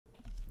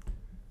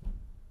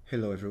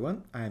Hello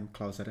everyone, I'm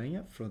Klaus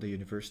Aranha from the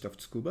University of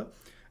Tsukuba,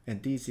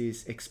 and this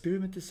is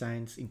Experiment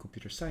Designs in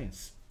Computer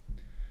Science.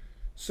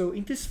 So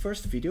in this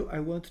first video,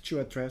 I want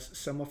to address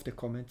some of the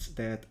comments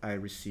that I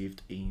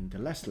received in the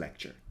last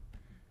lecture.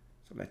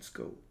 So let's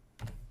go.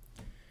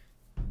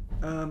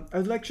 I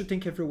would like to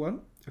thank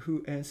everyone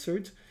who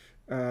answered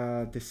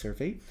the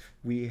survey.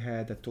 We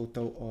had a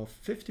total of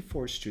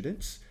 54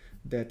 students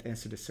that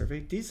answered the survey.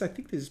 I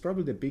think this is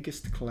probably the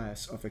biggest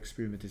class of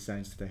experiment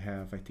designs that I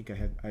have.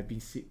 I've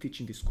been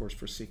teaching this course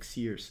for 6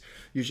 years.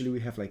 Usually we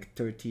have like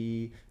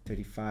 30,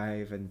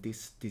 35, and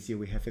this year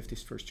we have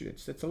 54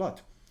 students. That's a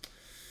lot.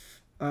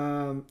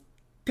 10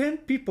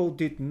 people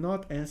did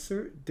not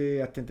answer the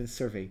attendance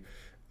survey.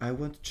 I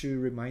want to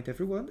remind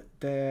everyone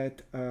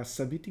that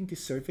submitting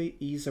this survey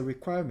is a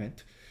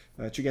requirement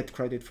to get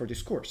credit for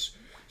this course.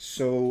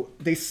 So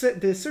they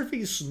said the survey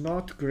is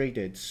not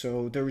graded,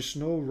 so there is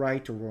no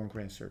right or wrong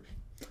answer.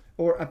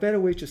 Or a better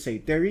way to say,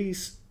 there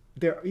is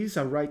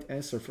a right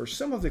answer for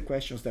some of the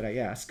questions that I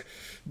ask,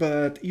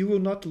 but you will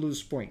not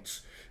lose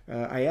points.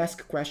 I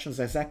ask questions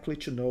exactly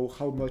to know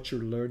how much you're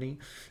learning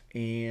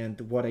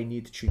and what I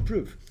need to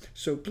improve.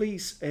 So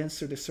please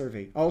answer the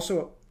survey. I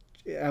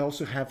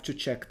also have to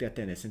check the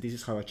attendance, and this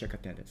is how I check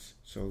attendance.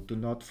 So do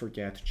not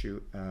forget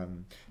to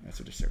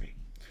answer the survey.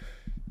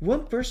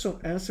 One person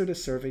answered the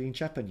survey in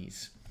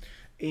Japanese,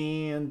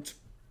 and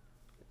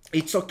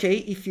it's okay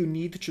if you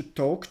need to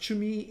talk to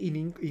me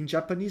in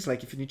Japanese,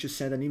 like if you need to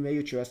send an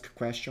email to ask a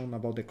question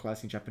about the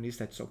class in Japanese,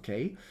 that's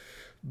okay.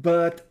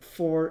 But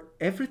for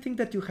everything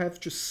that you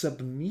have to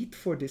submit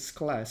for this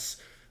class,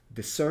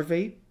 the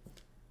survey,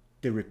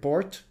 the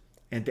report,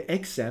 and the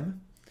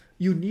exam,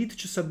 you need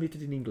to submit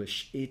it in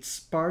English. It's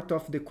part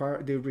of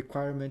the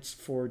requirements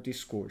for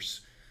this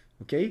course,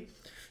 okay?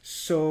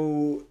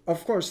 So,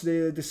 of course,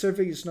 the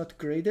survey is not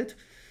graded,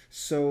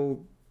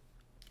 so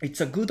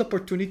it's a good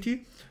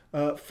opportunity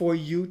for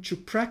you to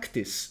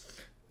practice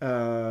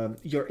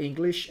your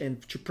English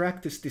and to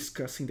practice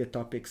discussing the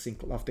topics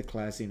of the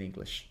class in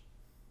English.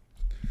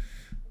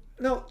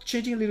 Now,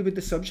 changing a little bit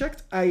the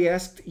subject, I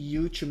asked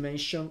you to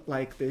mention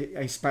like the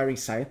inspiring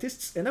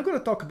scientists, and I'm going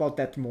to talk about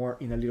that more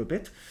in a little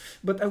bit,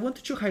 but I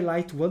wanted to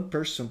highlight one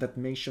person that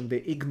mentioned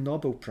the Ig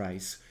Nobel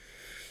Prize.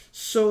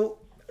 So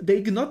the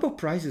Ig Nobel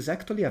Prize is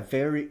actually a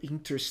very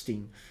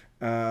interesting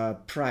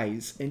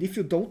prize, and if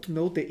you don't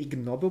know the Ig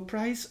Nobel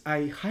Prize,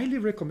 I highly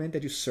recommend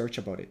that you search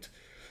about it.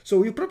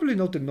 So you probably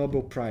know the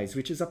Nobel Prize,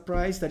 which is a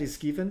prize that is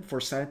given for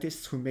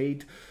scientists who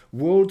made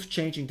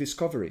world-changing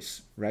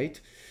discoveries, right?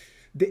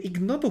 The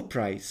Ig Nobel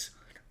Prize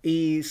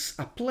is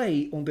a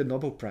play on the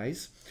Nobel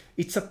Prize.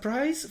 It's a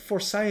prize for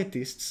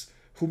scientists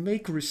who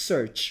make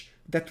research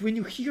that when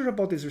you hear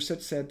about this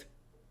research said,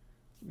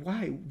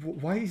 why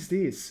is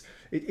this?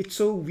 It's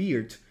so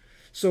weird.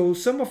 So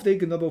some of the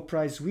Ig Nobel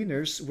Prize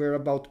winners were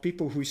about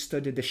people who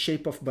studied the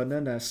shape of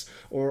bananas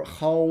or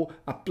how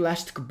a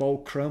plastic ball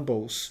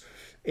crumbles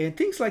and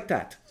things like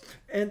that.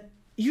 And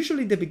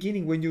usually in the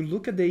beginning, when you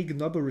look at the Ig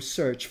Nobel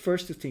research,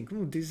 first you think,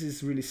 this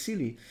is really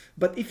silly.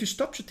 But if you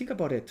stop to think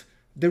about it,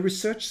 the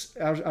research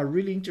are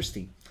really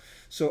interesting.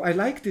 So I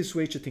like this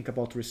way to think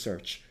about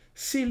research.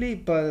 Silly,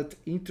 but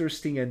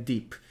interesting and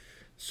deep.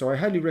 So I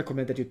highly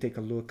recommend that you take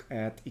a look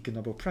at Ig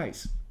Nobel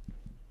Prize.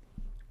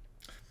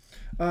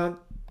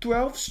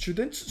 12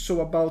 students,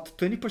 so about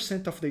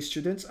 20% of the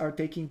students are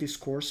taking this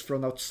course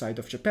from outside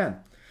of Japan.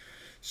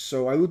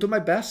 So I will do my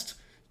best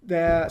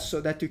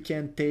so that you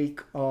can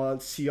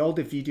see all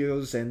the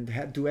videos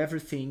and do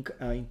everything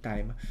in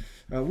time.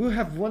 We'll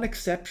have one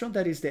exception,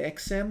 that is the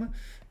exam.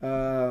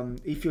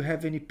 If you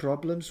have any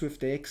problems with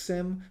the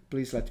exam,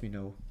 please let me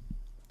know.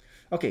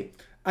 Okay,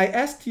 I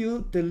asked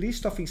you the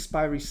list of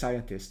inspiring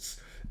scientists.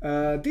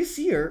 This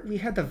year, we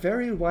had a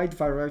very wide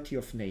variety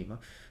of names.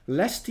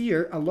 Last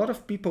year, a lot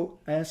of people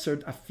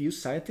answered a few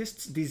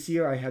scientists. This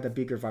year, I had a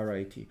bigger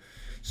variety.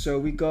 So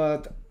we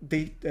got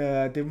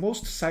the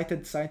most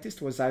cited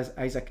scientist was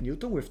Isaac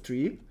Newton with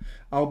 3,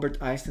 Albert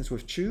Einstein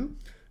with 2,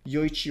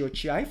 Yoichi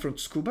Ochiai from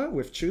Tsukuba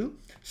with 2,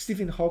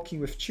 Stephen Hawking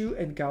with 2,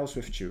 and Gauss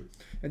with 2.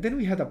 And then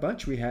we had a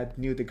bunch. We had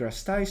Neil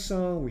deGrasse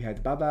Tyson, we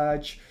had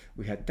Babbage,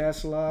 we had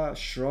Tesla,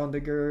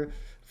 Schrödinger,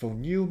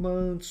 von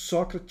Neumann,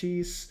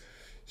 Socrates,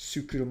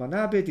 Sukuro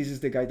Manabe. This is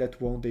the guy that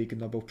won the Ig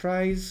Nobel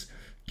Prize.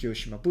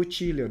 Kiyoshi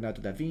Mabuchi,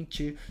 Leonardo da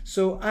Vinci.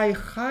 So I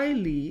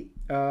highly,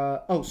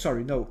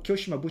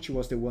 Kiyoshi Mabuchi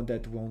was the one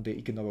that won the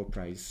Ig Nobel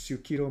Prize.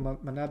 Sukuro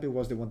Manabe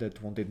was the one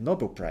that won the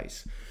Nobel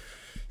Prize.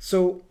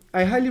 So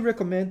I highly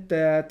recommend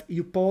that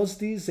you pause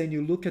this and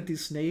you look at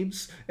these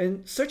names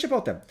and search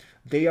about them.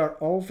 They are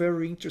all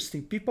very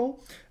interesting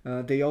people.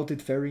 They all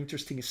did very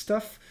interesting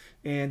stuff.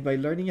 And by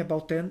learning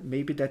about them,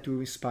 maybe that will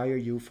inspire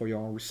you for your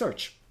own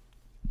research.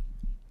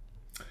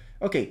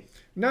 Okay,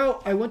 now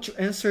I want to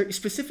answer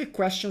specific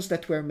questions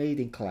that were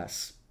made in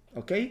class,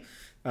 okay?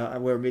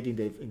 Were made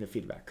in the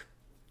feedback.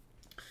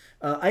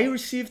 I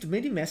received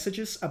many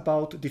messages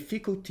about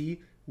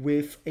difficulty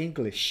with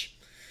English.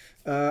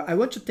 I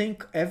want to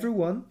thank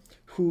everyone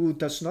who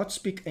does not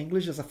speak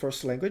English as a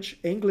first language.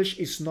 English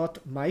is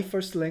not my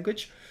first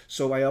language,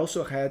 so I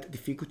also had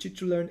difficulty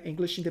to learn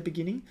English in the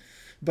beginning,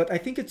 but I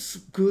think it's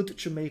good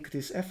to make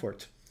this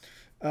effort.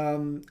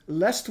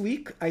 Last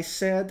week, I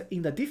said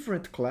in a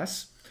different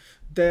class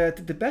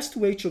that the best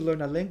way to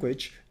learn a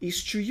language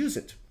is to use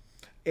it.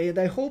 And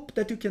I hope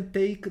that you can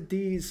take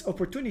this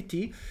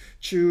opportunity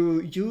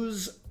to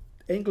use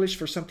English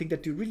for something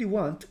that you really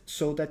want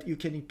so that you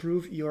can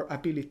improve your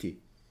ability.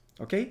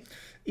 Okay?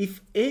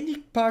 If any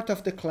part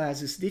of the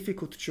class is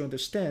difficult to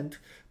understand,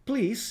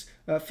 please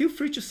feel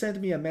free to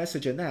send me a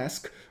message and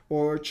ask,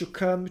 or to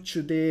come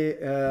to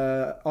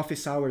the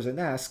office hours and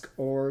ask,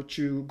 or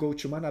to go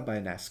to Manaba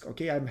and ask.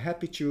 Okay? I'm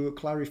happy to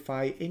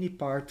clarify any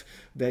part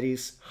that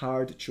is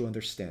hard to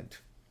understand.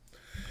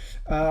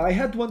 I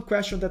had one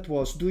question that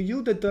was, do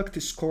you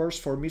deduct scores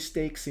for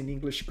mistakes in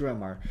English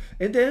grammar?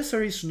 And the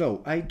answer is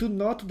no, I do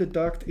not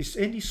deduct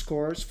any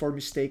scores for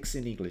mistakes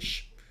in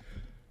English.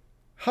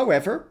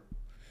 However,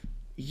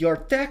 your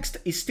text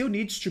still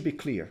needs to be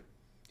clear.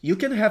 You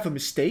can have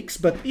mistakes,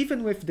 but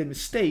even with the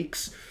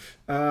mistakes,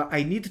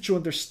 I need to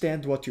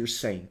understand what you're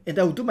saying, and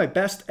I'll do my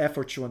best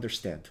effort to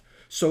understand.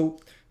 So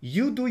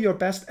you do your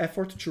best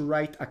effort to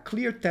write a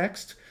clear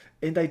text,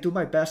 and I do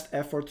my best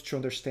effort to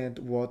understand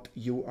what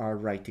you are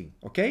writing,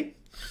 okay?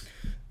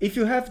 If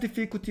you have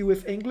difficulty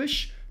with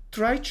English,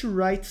 try to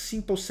write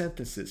simple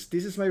sentences.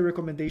 This is my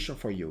recommendation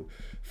for you.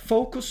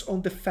 Focus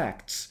on the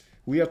facts.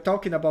 We are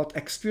talking about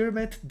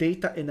experiment,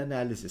 data, and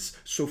analysis.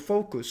 So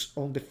focus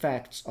on the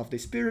facts of the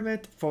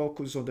experiment,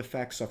 focus on the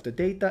facts of the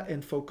data,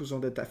 and focus on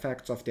the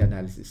facts of the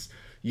analysis.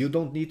 You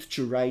don't need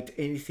to write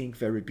anything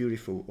very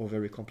beautiful or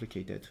very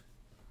complicated.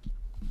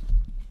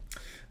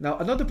 Now,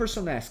 another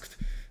person asked,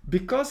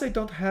 because I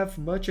don't have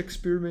much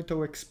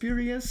experimental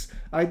experience,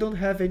 I don't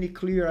have any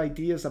clear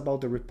ideas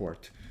about the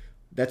report.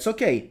 That's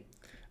okay.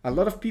 A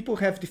lot of people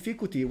have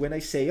difficulty when I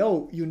say,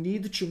 oh, you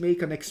need to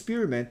make an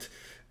experiment,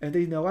 and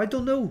they know, I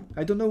don't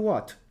know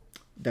what.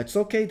 That's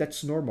okay,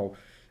 that's normal.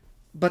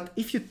 But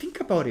if you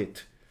think about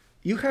it,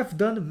 you have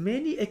done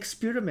many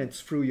experiments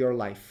through your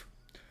life.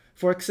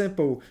 For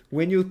example,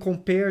 when you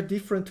compare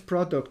different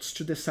products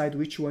to decide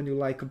which one you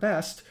like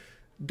best,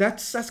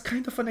 that's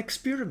kind of an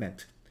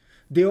experiment.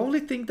 The only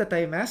thing that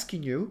I am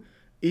asking you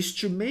is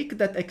to make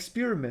that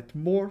experiment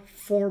more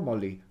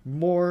formally,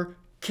 more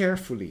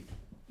carefully.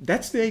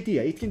 That's the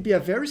idea. It can be a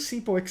very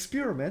simple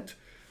experiment.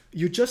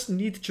 You just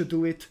need to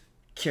do it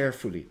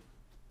carefully.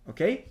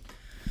 Okay?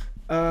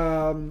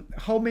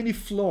 How many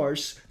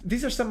floors?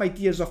 These are some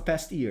ideas of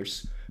past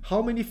years.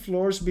 How many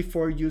floors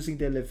before using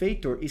the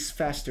elevator is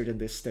faster than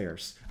the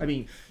stairs? I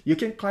mean, you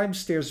can climb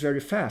stairs very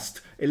fast.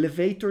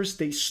 Elevators,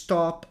 they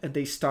stop and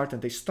they start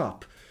and they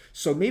stop.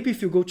 So maybe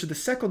if you go to the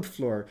second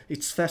floor,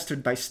 it's faster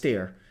by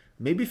stair.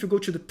 Maybe if you go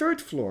to the third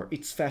floor,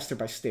 it's faster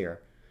by stair.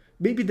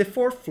 Maybe the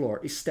fourth floor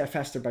is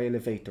faster by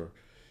elevator.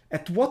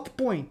 At what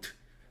point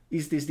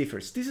is this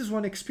difference? This is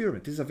one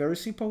experiment. This is a very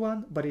simple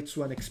one, but it's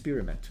one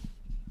experiment.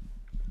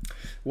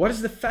 What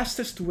is the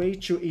fastest way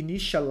to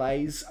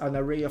initialize an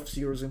array of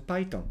zeros in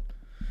Python?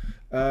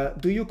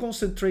 Do you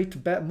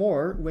concentrate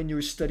more when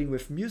you're studying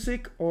with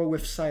music or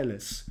with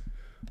silence?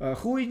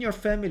 Who in your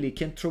family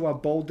can throw a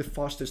ball the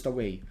fastest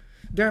away?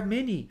 There are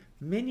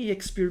many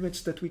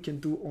experiments that we can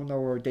do on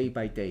our day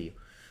by day.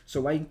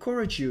 So I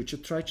encourage you to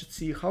try to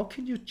see how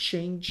can you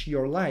change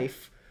your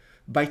life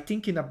by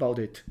thinking about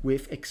it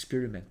with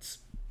experiments.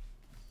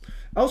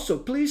 Also,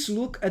 please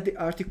look at the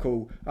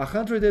article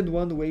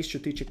 101 Ways to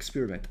Teach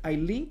Experiment. I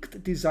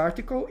linked this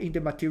article in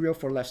the material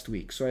for last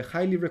week, so I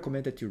highly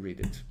recommend that you read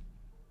it.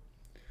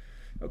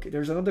 Okay,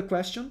 there's another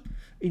question.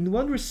 In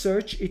one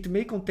research, it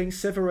may contain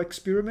several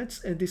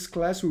experiments, and this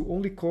class will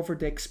only cover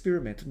the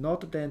experiment,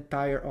 not the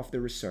entire of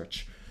the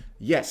research.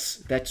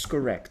 Yes, that's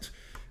correct.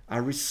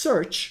 A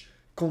research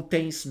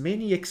contains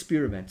many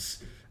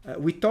experiments.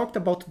 We talked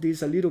about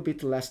this a little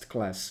bit last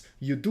class.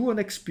 You do an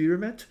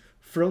experiment,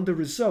 from the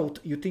result,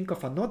 you think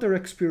of another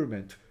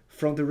experiment.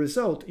 From the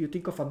result, you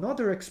think of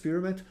another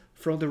experiment.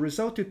 From the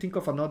result, you think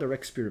of another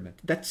experiment.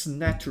 That's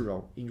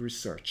natural in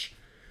research.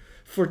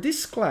 For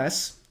this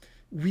class,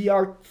 we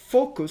are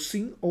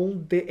focusing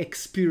on the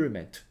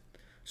experiment.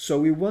 So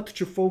we want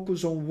to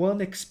focus on one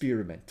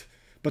experiment.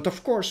 But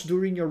of course,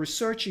 during your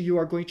research, you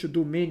are going to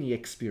do many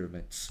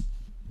experiments.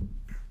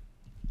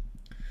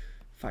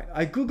 Fine.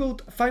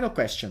 Final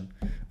question.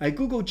 I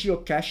Googled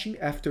geocaching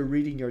after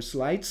reading your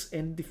slides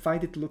and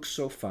find it looks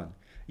so fun.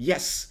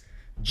 Yes,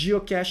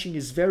 geocaching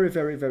is very,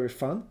 very, very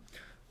fun.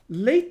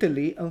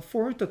 Lately,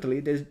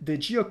 unfortunately, the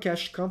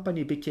geocache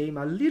company became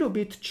a little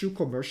bit too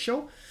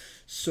commercial.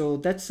 So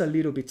that's a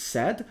little bit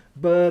sad,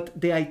 but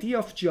the idea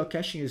of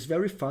geocaching is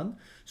very fun.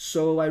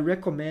 So I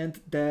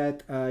recommend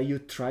that you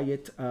try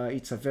it.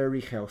 It's a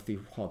very healthy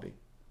hobby.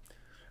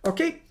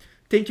 Okay,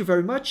 thank you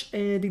very much.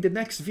 And in the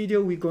next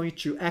video, we're going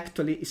to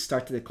actually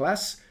start the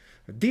class.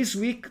 This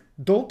week,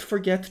 don't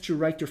forget to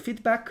write your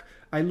feedback.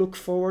 I look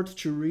forward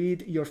to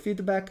read your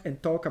feedback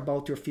and talk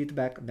about your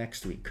feedback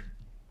next week.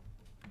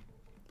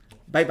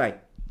 Bye-bye.